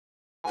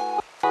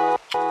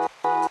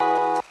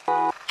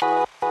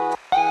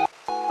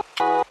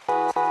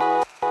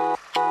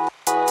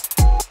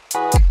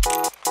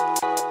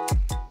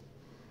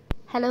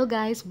Hello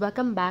guys,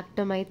 welcome back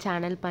to my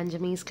channel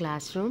Panjami's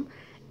Classroom.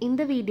 In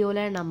the video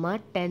la nama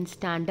 10th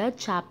standard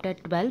chapter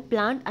 12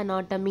 plant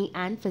anatomy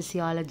and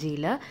physiology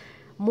la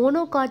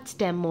monocot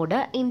stem oda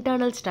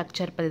internal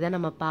structure பத்தி தான்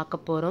நம்ம பார்க்க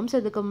போறோம். So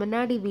இதுக்கு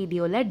முன்னாடி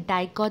வீடியோல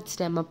dicot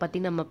stem பத்தி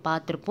நம்ம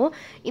பார்த்திருப்போம்.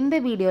 இந்த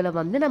வீடியோல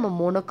வந்து நம்ம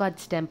monocot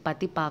stem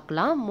பத்தி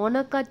பார்க்கலாம்.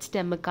 monocot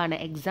stemக்கான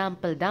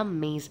எக்ஸாம்பிள் தான்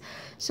maize.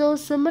 So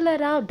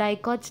similar-ஆ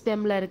dicot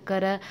stemல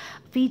இருக்கிற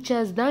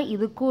features தான்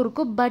இதுக்கும்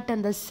இருக்கும். பட்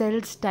அந்த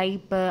cells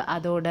type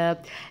அதோட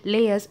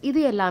layers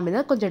இது எல்லாமே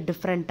தான் கொஞ்சம்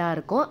டிஃப்ரெண்ட்டாக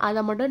இருக்கும்.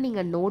 அதை மட்டும்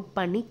நீங்கள் நோட்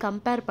பண்ணி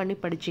கம்பேர் பண்ணி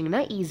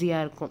படிச்சிங்கன்னா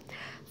ஈஸியாக இருக்கும்.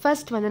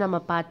 ஃபர்ஸ்ட் வந்து நம்ம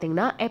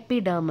பார்த்தீங்கன்னா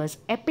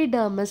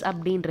எபிடர்மஸ்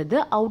அப்படின்றது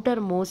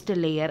அவுட்டர் மோஸ்ட்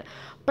லேயர்.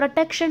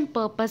 ப்ரொடெக்ஷன்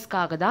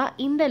பர்பஸ்க்காக தான்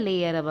இந்த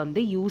லேயரை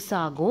வந்து யூஸ்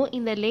ஆகும்.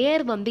 இந்த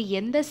லேயர் வந்து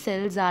எந்த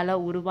செல்ஸால்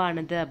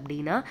உருவானது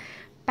அப்படின்னா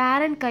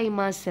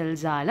பேரன்கைமா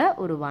செல்ஸால்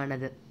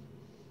உருவானது.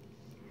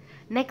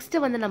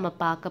 நெக்ஸ்ட் வந்து நம்ம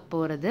பார்க்க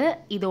போகிறது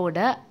இதோட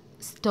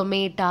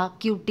ஸ்டொமேட்டா,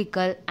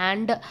 கியூட்டிக்கல்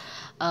அண்ட்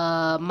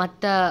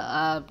மற்ற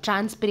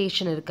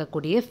டிரான்ஸ்பிரேஷன்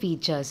இருக்கக்கூடிய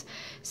ஃபீச்சர்ஸ்.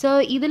 ஸோ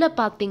இதில்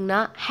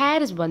பார்த்திங்கன்னா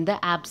ஹேர்ஸ் வந்து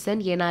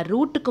ஆப்சன்ட், ஏன்னா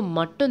ரூட்டுக்கு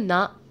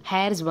மட்டும்தான்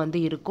ஹேர்ஸ் வந்து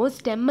இருக்கும்,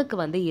 ஸ்டெம்முக்கு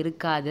வந்து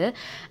இருக்காது.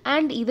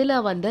 அண்ட்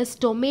இதில் வந்து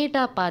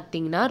ஸ்டொமேட்டா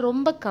பார்த்திங்கன்னா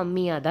ரொம்ப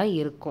கம்மியாக தான்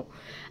இருக்கும்.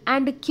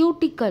 அண்ட்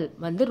கியூட்டிக்கல்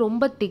வந்து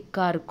ரொம்ப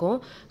திக்காக இருக்கும்.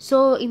 ஸோ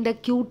இந்த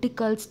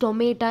கியூட்டிக்கல்,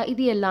 ஸ்டொமேட்டா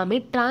இது எல்லாமே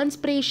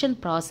டிரான்ஸ்பிரேஷன்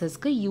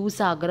ப்ராசஸ்க்கு யூஸ்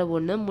ஆகிற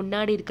ஒன்று.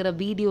 முன்னாடி இருக்கிற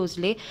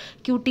வீடியோஸ்லேயே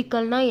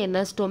கியூட்டிக்கல்னால்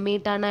என்ன,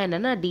 ஸ்டொமேட்டானா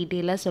என்னன்னு நான்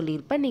டீட்டெயிலாக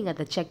சொல்லியிருப்பேன், நீங்கள்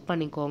அதை செக்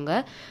பண்ணிக்கோங்க.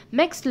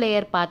 நெக்ஸ்ட்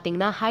லேயர்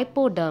பார்த்தீங்கன்னா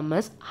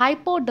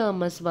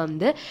ஹைப்போடர்மஸ்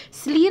வந்து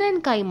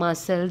ஸ்லீரன்கைமா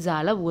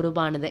செல்ஸால்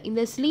உருவானது.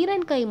 இந்த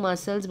ஸ்லீரன்கைமா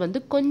செல்ஸ்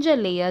வந்து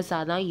கொஞ்சம்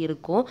லேயர்ஸாக தான்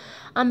இருக்கும்.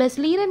 அந்த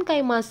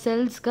ஸ்லீரன்கைமா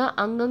செல்ஸ்க்கு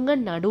அங்கங்கே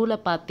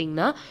நடுவில்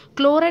பார்த்தீங்கன்னா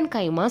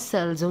குளோரன்கைமா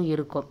செல்ஸும்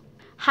இருக்கும்.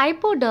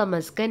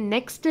 ஹைப்போடர்மஸ்க்கு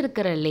நெக்ஸ்ட்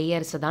இருக்கிற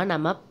லேயர்ஸ் தான்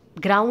நம்ம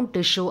கிரவுண்ட்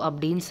டிஷ்யூ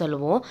அப்படின்னு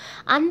சொல்லுவோம்.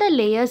 அந்த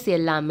லேயர்ஸ்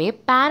எல்லாமே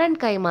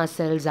பேரன்கைமா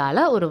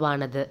செல்ஸால்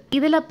உருவானது.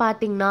 இதில்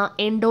பார்த்தீங்கன்னா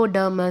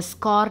எண்டோடர்மஸ்,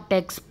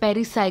 கார்டெக்ஸ்,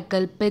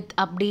 பெரிசைக்கிள், பித்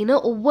அப்படின்னு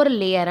ஒவ்வொரு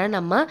லேயரை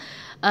நம்ம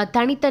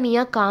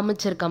தனித்தனியாக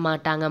காமிச்சிருக்க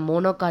மாட்டாங்க.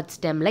 மோனோகாட்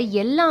ஸ்டெம்மில்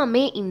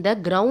எல்லாமே இந்த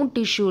கிரவுண்ட்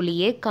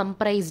டிஷ்யூலேயே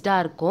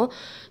கம்ப்ரைஸ்டாக இருக்கும்.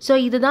 ஸோ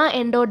இதுதான்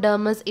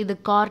எண்டோடர்மஸ், இது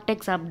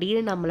கார்டெக்ஸ்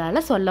அப்படின்னு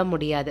நம்மளால் சொல்ல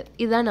முடியாது.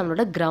 இதுதான்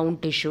நம்மளோட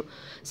ground tissue.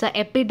 So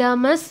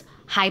epidermis,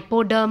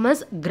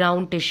 ஹைப்போடர்மஸ்,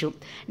 ground tissue.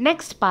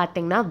 Next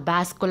பார்த்தீங்கன்னா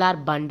வாஸ்குலார்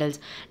பண்டில்ஸ்.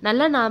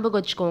 நல்லா ஞாபகம்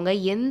வச்சுக்கோங்க,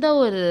 எந்த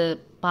ஒரு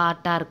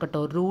பார்ட்டாக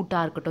இருக்கட்டும்,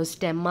 ரூட்டாக இருக்கட்டும்,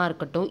 ஸ்டெம்மாக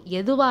இருக்கட்டும்,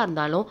 எதுவாக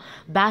இருந்தாலும்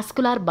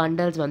வாஸ்குலார்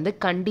பண்டில்ஸ் வந்து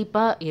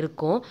கண்டிப்பாக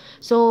இருக்கும்.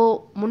 ஸோ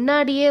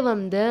முன்னாடியே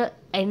வந்து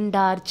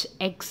எண்டார்ச்,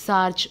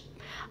 எக்ஸார்ச்,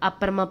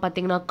 அப்புறமா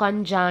பார்த்தீங்கன்னா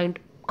கன்ஜாயிண்ட்,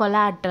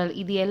 கொலாட்ரல்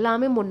இது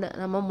எல்லாமே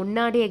நம்ம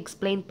முன்னாடியே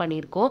எக்ஸ்பிளைன்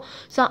பண்ணியிருக்கோம்.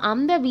 ஸோ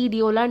அந்த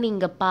வீடியோலாம்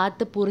நீங்கள்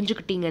பார்த்து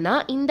புரிஞ்சுக்கிட்டிங்கன்னா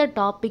இந்த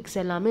டாபிக்ஸ்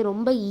எல்லாமே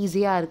ரொம்ப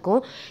ஈஸியாக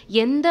இருக்கும்.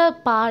 எந்த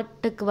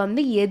பார்ட்டுக்கு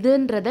வந்து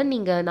எதுன்றதை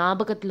நீங்கள்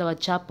ஞாபகத்தில்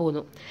வச்சா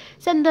போதும்.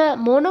 ஸோ இந்த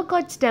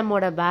மோனோகாட்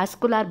ஸ்டெம்மோட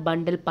வாஸ்குலார்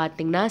பண்டில்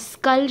பார்த்தீங்கன்னா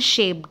ஸ்கல்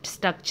ஷேப்ட்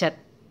ஸ்ட்ரக்சர்,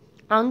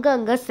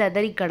 அங்கங்கே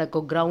செதறி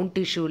கிடக்கும் கிரவுண்ட்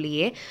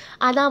டிஷ்யூலேயே,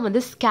 அதான்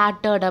வந்து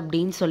ஸ்கேட்டர்ட்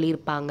அப்படின்னு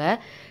சொல்லியிருப்பாங்க.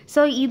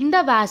 ஸோ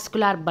இந்த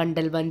வாஸ்குலார்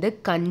பண்டில் வந்து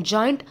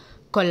கன்ஜாயிண்ட்,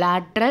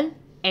 கொலாட்ரல்,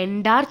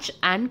 எண்டார்ச்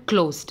அண்ட்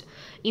க்ளோஸ்ட்.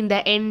 இந்த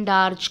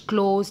எண்டார்ச்,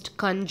 க்ளோஸ்ட்,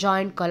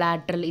 கன்ஜாயிண்ட்,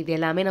 கொலாட்ரல் இது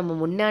எல்லாமே நம்ம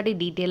முன்னாடி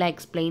டீட்டெயிலாக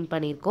எக்ஸ்பிளைன்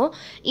பண்ணியிருக்கோம்.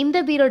 இந்த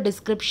வீடியோ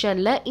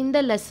டிஸ்கிரிப்ஷனில் இந்த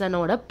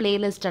லெசனோட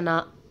பிளேலிஸ்ட்டை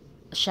நான்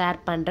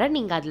ஷேர் பண்ணுறேன்,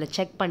 நீங்கள் அதில்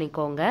செக்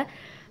பண்ணிக்கோங்க.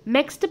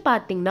 நெக்ஸ்ட்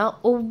பார்த்தீங்கன்னா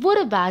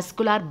ஒவ்வொரு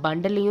வாஸ்குலார்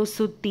பண்டிலையும்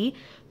சுற்றி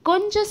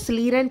கொஞ்சம்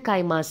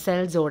ஸ்லீரன்கைமா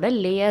செல்ஸோட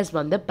லேயர்ஸ்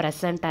வந்து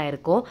ப்ரெசண்ட்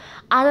ஆகிருக்கும்.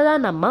 அதை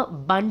தான் நம்ம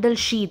பண்டில்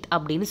ஷீத்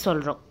அப்படின்னு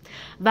சொல்கிறோம்.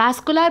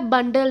 வாஸ்குலார்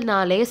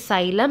பண்டில்னாலே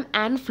சைலம்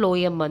அண்ட்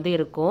ஃப்ளோயம் வந்து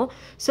இருக்கும்.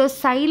 ஸோ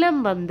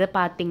சைலம் வந்து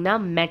பார்த்திங்கன்னா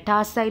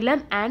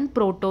மெட்டாசைலம் அண்ட்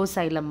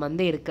புரோட்டோசைலம்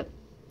வந்து இருக்குது.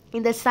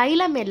 இந்த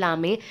சைலம்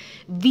எல்லாமே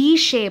வி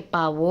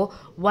ஷேப்பாவோ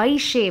ஒய்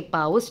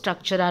ஷேப்பாவோ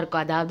ஸ்ட்ரக்சராக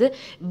இருக்கும். அதாவது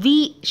வி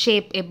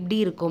ஷேப் எப்படி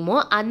இருக்குமோ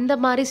அந்த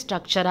மாதிரி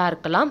ஸ்ட்ரக்சராக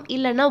இருக்கலாம்,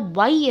 இல்லைன்னா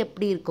ஒய்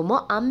எப்படி இருக்குமோ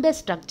அந்த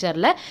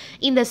ஸ்ட்ரக்சரில்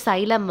இந்த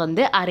சைலம்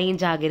வந்து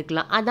அரேஞ்ச்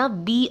ஆகியிருக்கலாம். அதான்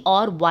வி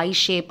ஆர் ஒய்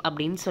ஷேப்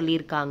அப்படின்னு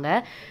சொல்லியிருக்காங்க.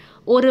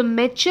 ஒரு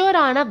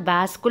மெச்சூரான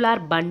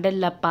வாஸ்குலார்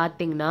பண்டலில்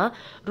பார்த்தீங்கன்னா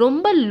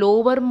ரொம்ப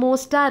லோவர்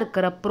மோஸ்டாக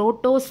இருக்கிற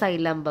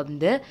புரோட்டோசைலம்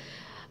வந்து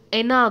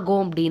என்ன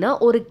ஆகும் அப்படின்னா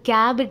ஒரு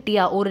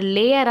கேவிட்டியாக, ஒரு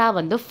லேயராக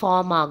வந்து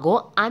ஃபார்ம்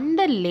ஆகும்.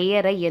 அந்த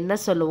லேயரை என்ன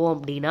சொல்லுவோம்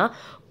அப்படின்னா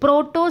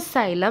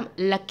புரோட்டோசைலம்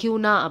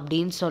லக்யூனா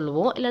அப்படின்னு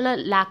சொல்லுவோம், இல்லைன்னா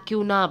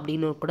லாக்யூனா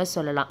அப்படின்னு கூட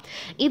சொல்லலாம்.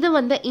 இது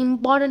வந்து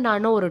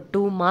இம்பார்ட்டண்ட்டான ஒரு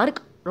 2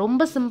 மார்க்.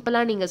 ரொம்ப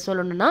சிம்பிளாக நீங்கள்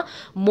சொல்லணும்னா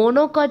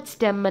மோனோகாட்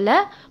ஸ்டெம்மில்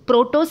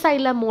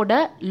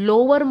புரோட்டோசைலமோட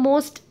லோவர்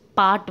மோஸ்ட்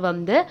பார்ட்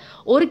வந்து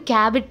ஒரு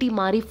கேவிட்டி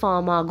மாதிரி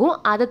ஃபார்ம் ஆகும்.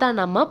 அதை தான்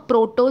நம்ம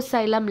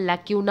புரோட்டோசைலம்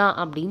லக்யூனா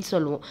அப்படின்னு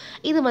சொல்லுவோம்.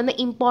 இது வந்து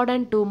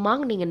இம்பார்ட்டன்ட் 2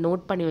 மார்க், நீங்கள்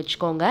நோட் பண்ணி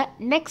வச்சுக்கோங்க.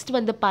 நெக்ஸ்ட்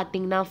வந்து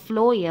பார்த்தீங்கன்னா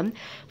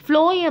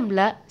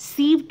ஃப்ளோயமில்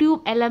sieve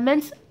tube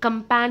elements,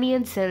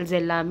 companion cells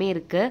எல்லாமே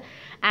இருக்குது.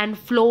 And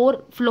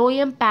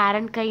phloem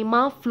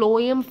parenchyma,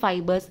 phloem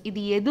fibres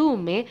இது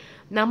எதுவுமே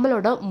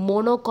நம்மளோட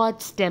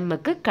மோனோகாட்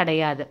ஸ்டெம்முக்கு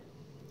கிடையாது.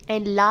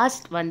 அண்ட்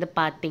லாஸ்ட் வந்து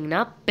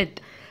பார்த்தீங்கன்னா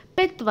பித்.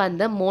 பித்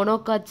வந்து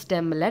மோனோகாட்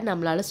ஸ்டெம்மில்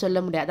நம்மளால் சொல்ல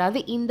முடியாது. அதாவது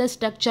இந்த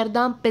ஸ்ட்ரக்சர்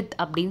தான் பித்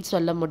அப்படின்னு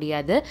சொல்ல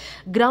முடியாது.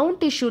 கிரவுண்ட்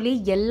டிஷ்யூலி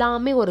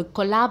எல்லாமே ஒரு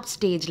கொலாப்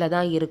ஸ்டேஜில்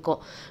தான் இருக்கும்.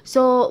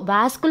 ஸோ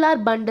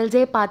வாஸ்குலார்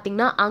பண்டில்ஸே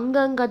பார்த்திங்கன்னா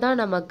அங்கங்கே தான்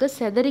நமக்கு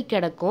செதறி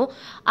கிடக்கும்.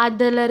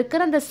 அதில்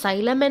இருக்கிற அந்த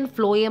சைலம் அண்ட்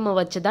ஃப்ளோயமை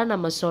வச்சு தான்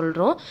நம்ம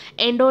சொல்கிறோம்.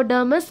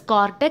 எண்டோடர்மஸ்,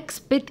 கார்டெக்ஸ்,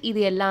 பித்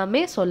இது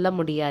எல்லாமே சொல்ல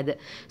முடியாது.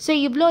 ஸோ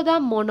இவ்வளோ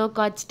தான்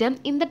மோனோகாட் ஸ்டெம்.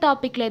 இந்த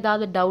டாப்பிக்கில்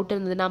ஏதாவது டவுட்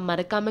இருந்ததுன்னா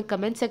மறக்காமல்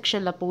கமெண்ட்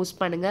செக்ஷனில் போஸ்ட்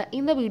பண்ணுங்கள்.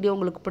 இந்த வீடியோ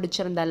உங்களுக்கு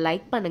பிடிச்சிருந்தா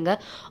லைக்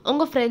பண்ணுங்கள்,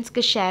 உங்கள்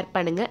ஃப்ரெண்ட்ஸ்க்கு ஷேர்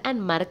பண்ணுங்கள்,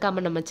 அண்ட்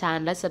மறக்காமல் நம்ம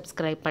சேனலை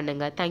சப்ஸ்கிரைப்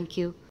பண்ணுங்கள்.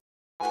 தேங்க்யூ.